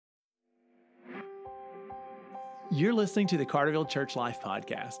You're listening to the Carterville Church Life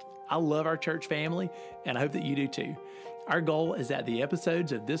Podcast. I love our church family, and I hope that you do too. Our goal is that the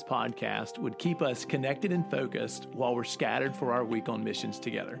episodes of this podcast would keep us connected and focused while we're scattered for our week on missions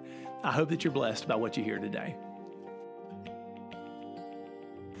together. I hope that you're blessed by what you hear today.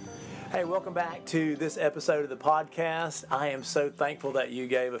 Hey, welcome back to this episode of the podcast. I am so thankful that you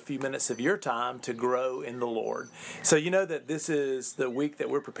gave a few minutes of your time to grow in the Lord. So you know that this is the week that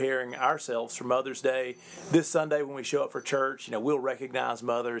we're preparing ourselves for Mother's Day. This Sunday when we show up for church, we'll recognize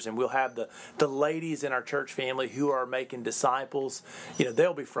mothers and we'll have the ladies in our church family who are making disciples.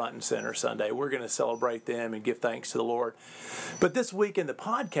 They'll be front and center Sunday. We're going to celebrate them and give thanks to the Lord. But this week in the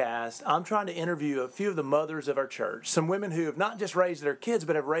podcast, I'm trying to interview a few of the mothers of our church, some women who have not just raised their kids,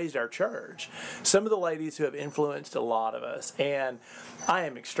 but have raised our church. Some of the ladies who have influenced a lot of us. And I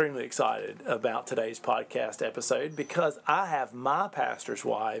am extremely excited about today's podcast episode because I have my pastor's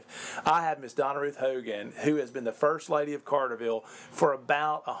wife. I have Miss Donna Ruth Hogan, who has been the First Lady of Carterville for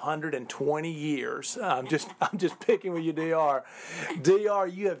about 120 years. I'm just picking with you, DR. DR,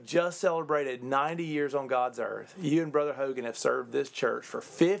 you have just celebrated 90 years on God's earth. You and Brother Hogan have served this church for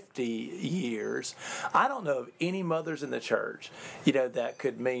 50 years. I don't know of any mothers in the church, that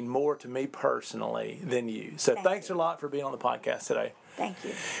could mean more to me personally than you. So thanks a lot for being on the podcast today. Thank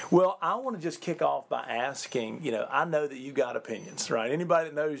you. Well, I want to just kick off by asking, I know that you got opinions, right? Anybody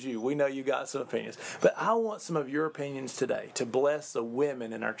that knows you, we know you got some opinions. But I want some of your opinions today to bless the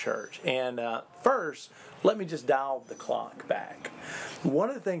women in our church. And first, let me just dial the clock back. One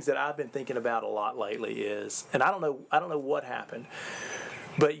of the things that I've been thinking about a lot lately is, and I don't know what happened,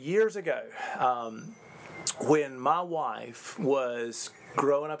 but years ago, when my wife was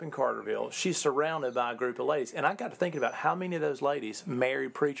growing up in Carterville, she's surrounded by a group of ladies. And I got to thinking about how many of those ladies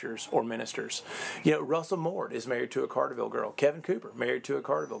married preachers or ministers. Russell Mord is married to a Carterville girl. Kevin Cooper, married to a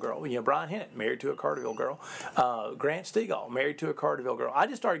Carterville girl. Brian Hennett, married to a Carterville girl. Grant Stegall, married to a Carterville girl. I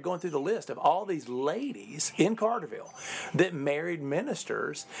just started going through the list of all these ladies in Carterville that married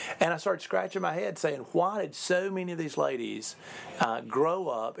ministers. And I started scratching my head saying, why did so many of these ladies grow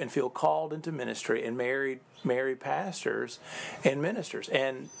up and feel called into ministry and marry pastors and ministers?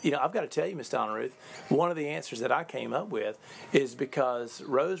 And, I've got to tell you, Miss Donna Ruth, one of the answers that I came up with is because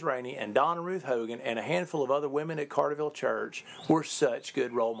Rose Rainey and Donna Ruth Hogan and a handful of other women at Carterville Church were such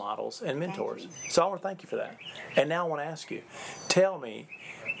good role models and mentors. So I want to thank you for that. And now I want to ask you, tell me,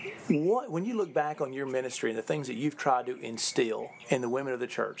 when you look back on your ministry and the things that you've tried to instill in the women of the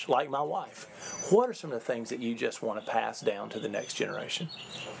church, like my wife, what are some of the things that you just want to pass down to the next generation?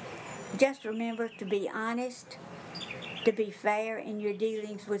 Just remember to be honest, to be fair in your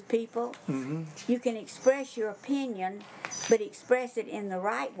dealings with people. Mm-hmm. You can express your opinion, but express it in the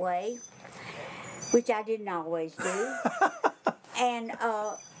right way, which I didn't always do. And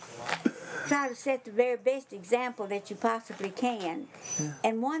try to set the very best example that you possibly can. Yeah.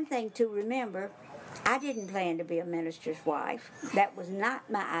 And one thing to remember, I didn't plan to be a minister's wife. That was not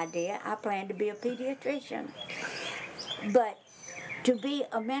my idea. I planned to be a pediatrician. But to be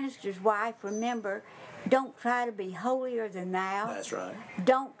a minister's wife, remember, don't try to be holier than thou. That's right.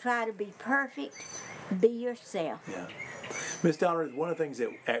 Don't try to be perfect. Be yourself. Yeah. Miss Donna, one of the things that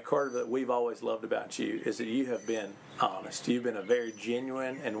at Carterville that we've always loved about you is that you have been honest. You've been a very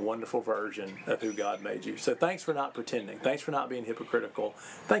genuine and wonderful version of who God made you. So thanks for not pretending. Thanks for not being hypocritical.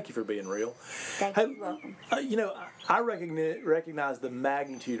 Thank you for being real. You're welcome. I recognize the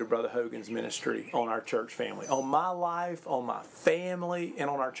magnitude of Brother Hogan's ministry on our church family, on my life, on my family, and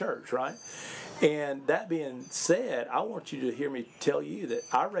on our church, right? And that being said, I want you to hear me tell you that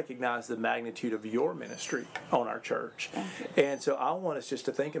I recognize the magnitude of your ministry on our church. And so I want us just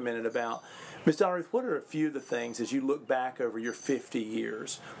to think a minute about, Ms. Donna Ruth, what are a few of the things as you look back over your 50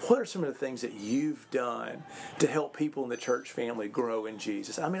 years, what are some of the things that you've done to help people in the church family grow in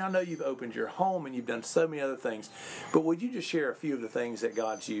Jesus? I mean, I know you've opened your home and you've done so many other things, but would you just share a few of the things that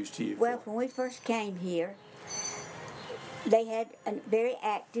God's used to you for? Well, when we first came here, they had a very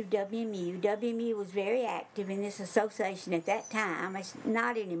active WMU. WMU was very active in this association at that time. It's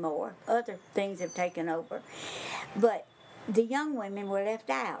not anymore. Other things have taken over. But the young women were left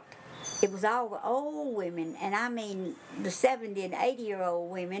out. It was all the old women, and I mean the 70 and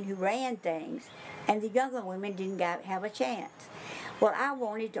 80-year-old women who ran things, and the younger women didn't have a chance. Well, I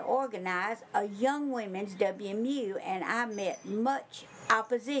wanted to organize a young women's WMU, and I met much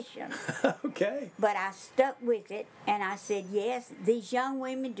opposition. Okay. But I stuck with it, and I said, yes, these young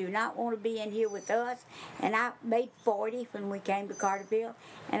women do not want to be in here with us. And I made 40 when we came to Carterville,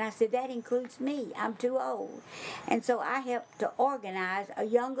 and I said, that includes me. I'm too old. And so I helped to organize a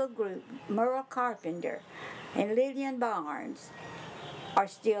younger group, Merle Carpenter and Lillian Barnes are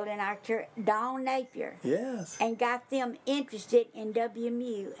still in our church. Dawn Napier. Yes. And got them interested in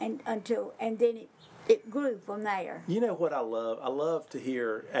WMU, and then it grew from there. You know what I love? I love to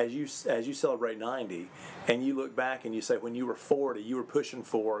hear as you celebrate 90, and you look back and you say, when you were 40, you were pushing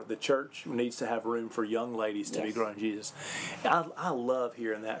for the church needs to have room for young ladies to be growing Jesus. I love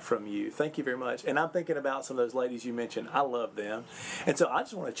hearing that from you. Thank you very much. And I'm thinking about some of those ladies you mentioned. I love them, and so I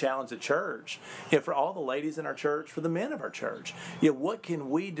just want to challenge the church, for all the ladies in our church, for the men of our church. What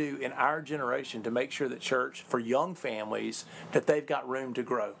can we do in our generation to make sure that church for young families, that they've got room to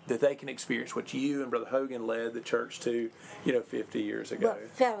grow, that they can experience what you and Brother Hogan led the church to, 50 years ago. But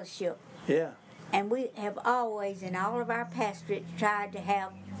fellowship. Yeah. And we have always, in all of our pastorates, tried to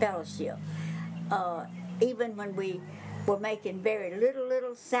have fellowship. Even when we were making very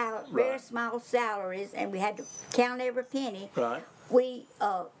little very small salaries, and we had to count every penny. Right. We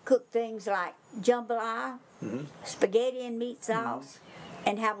cooked things like jambalaya, spaghetti and meat sauce,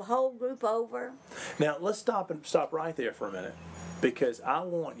 and have a whole group over. Now let's stop right there for a minute, because I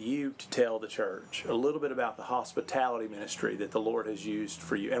want you to tell the church a little bit about the hospitality ministry that the Lord has used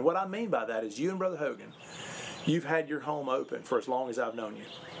for you. And what I mean by that is, you and Brother Hogan, you've had your home open for as long as I've known you.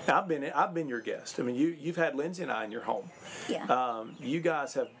 I've been your guest. I mean, you've had Lindsay and I in your home. Yeah. You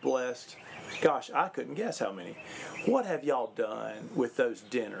guys have blessed. Gosh, I couldn't guess how many. What have y'all done with those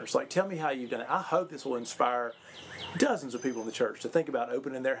dinners? Like, tell me how you've done it. I hope this will inspire dozens of people in the church to think about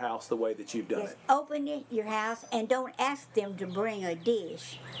opening their house the way that you've done it. Open your house, and don't ask them to bring a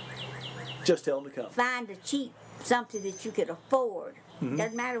dish. Just tell them to come. Find a cheap something that you could afford.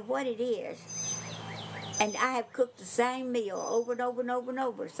 Doesn't matter what it is. And I have cooked the same meal over and over and over and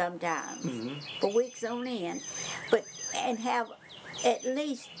over sometimes for weeks on end. And have at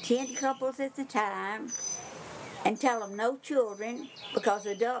least 10 couples at the time, and tell them no children, because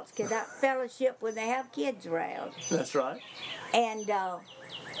adults cannot fellowship when they have kids around. That's right. And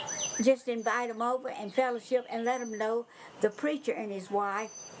just invite them over and fellowship, and let them know the preacher and his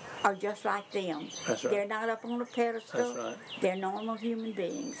wife are just like them. That's right. They're not up on a pedestal. That's right. They're normal human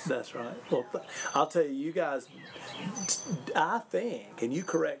beings. That's right. Well, I'll tell you, you guys, I think, and you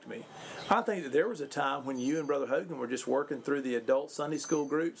correct me, I think that there was a time when you and Brother Hogan were just working through the adult Sunday school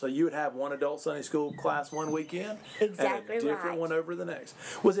group. So you would have one adult Sunday school class one weekend, exactly, and a different one over the next.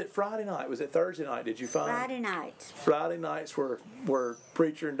 Was it Friday night? Was it Thursday night? Did you find Friday nights? Friday nights were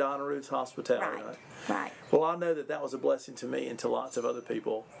Preacher and Donna Ruth's hospitality night. Right. Well, I know that was a blessing to me and to lots of other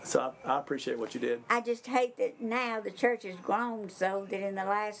people. So I appreciate what you did. I just hate that now the church has grown so that in the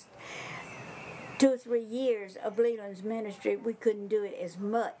last 2 or 3 years of Leland's ministry, we couldn't do it as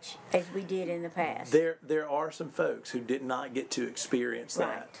much as we did in the past. There are some folks who did not get to experience that.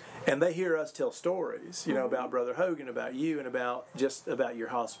 Right. And they hear us tell stories, about Brother Hogan, about you, and about your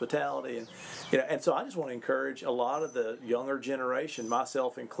hospitality, and so I just want to encourage a lot of the younger generation,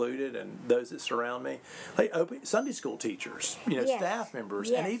 myself included, and those that surround me, like Sunday school teachers, Yes. staff members,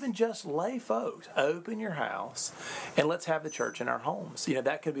 Yes. and even just lay folks. Open your house, and let's have the church in our homes.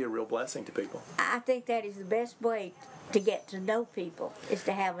 That could be a real blessing to people. I think that is the best way to get to know people, is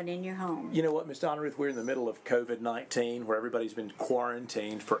to have it in your home. You know what, Miss Donna Ruth, we're in the middle of COVID-19, where everybody's been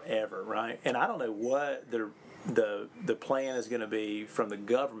quarantined forever, right? And I don't know what the plan is going to be from the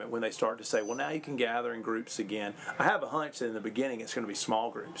government when they start to say, well, now you can gather in groups again. I have a hunch that in the beginning it's going to be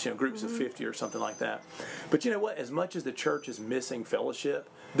small groups, groups of 50 or something like that. But you know what? As much as the church is missing fellowship,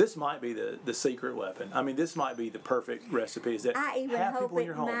 this might be the secret weapon. I mean, this might be the perfect recipe. Is that I even have hope people in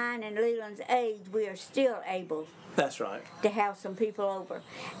your at home. mine and Leland's age, we are still able That's right. to have some people over.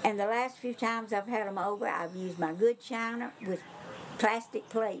 And the last few times I've had them over, I've used my good china with plastic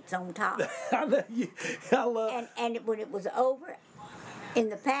plates on top. I know you. I love. And when it was over, in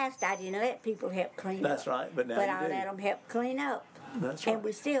the past I didn't let people help clean That's up. right, but now But you I do. let them help clean up. That's right. And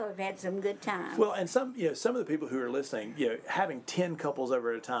we still have had some good times. Well, and some of the people who are listening, having 10 couples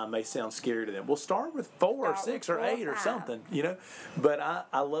over at a time may sound scary to them. We'll start with 4 or Start 6 with or 4 or 8 or 5. something, But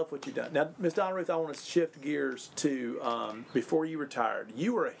I love what you've done. Now, Miss Donna Ruth, I want to shift gears to before you retired.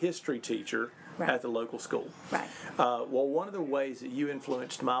 You were a history teacher at the local school. Right. Well, one of the ways that you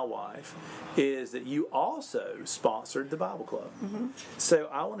influenced my wife is that you also sponsored the Bible Club. So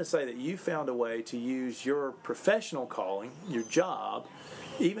I want to say that you found a way to use your professional calling, your job,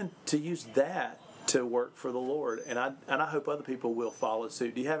 even to use that to work for the Lord. And I hope other people will follow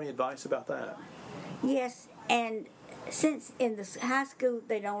suit. Do you have any advice about that? Yes, and since in the high school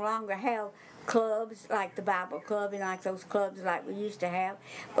they no longer have clubs like the Bible Club and like those clubs like we used to have,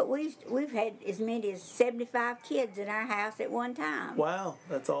 but we've had as many as 75 kids in our house at one time. Wow,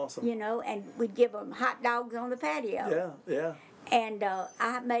 that's awesome. And we'd give them hot dogs on the patio. Yeah. And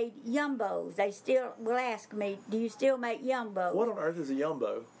I made yumbos. They still will ask me, do you still make yumbos? What on earth is a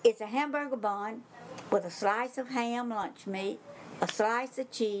yumbo? It's a hamburger bun with a slice of ham lunch meat, a slice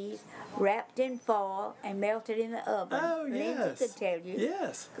of cheese, wrapped in foil and melted in the oven. Oh, yes. Lindsay could tell you.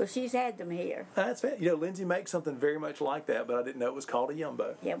 Yes. Because she's had them here. That's it. Lindsay makes something very much like that, but I didn't know it was called a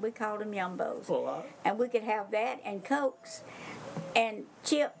yumbo. Yeah, we called them yumbos. Well, and we could have that and Cokes and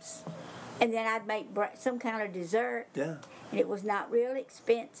chips. And then I'd make some kind of dessert. Yeah. And it was not real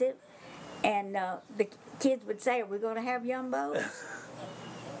expensive. And the kids would say, are we going to have yumbos?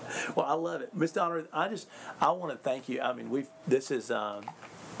 Well, I love it. Miss Donna, I want to thank you. I mean, this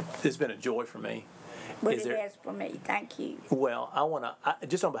has been a joy for me. But it has for me. Thank you. Well, I want to,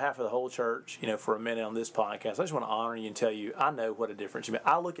 just on behalf of the whole church, for a minute on this podcast, I just want to honor you and tell you, I know what a difference you make.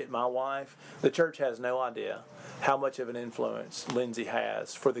 I look at my wife, the church has no idea how much of an influence Lindsay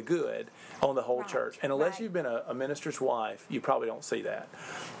has for the good on the whole church. And unless you've been a minister's wife, you probably don't see that.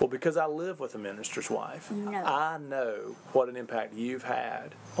 Well, because I live with a minister's wife, I know what an impact you've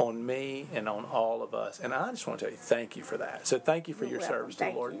had on me and on all of us. And I just want to tell you, thank you for that. So thank you for your service to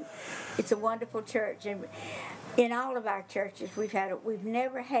the Lord. You. It's a wonderful church. And in all of our churches, we've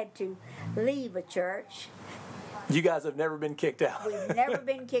never had to leave a church. You guys have never been kicked out. We've never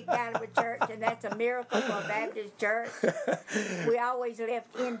been kicked out of a church, and that's a miracle for a Baptist church. We always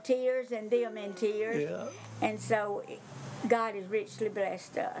left in tears and them in tears. Yeah. And so God has richly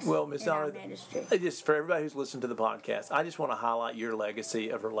blessed us Miss in our Donna, ministry. Just for everybody who's listened to the podcast, I just want to highlight your legacy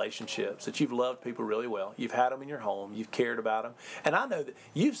of relationships, that you've loved people really well. You've had them in your home. You've cared about them. And I know that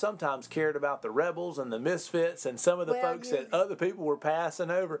you've sometimes cared about the rebels and the misfits and some of the folks that other people were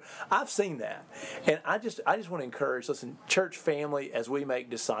passing over. I've seen that. And I just want to encourage, listen, church family, as we make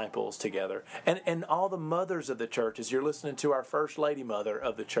disciples together, and all the mothers of the church, as you're listening to our first lady mother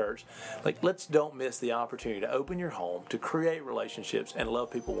of the church, let's don't miss the opportunity to open your home, to create relationships and love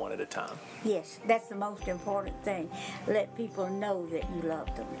people one at a time. Yes, that's the most important thing. Let people know that you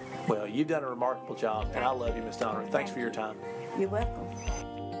love them. Well, you've done a remarkable job, and I love you, Miss Donna. Thanks for your time. You're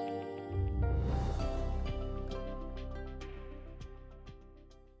welcome.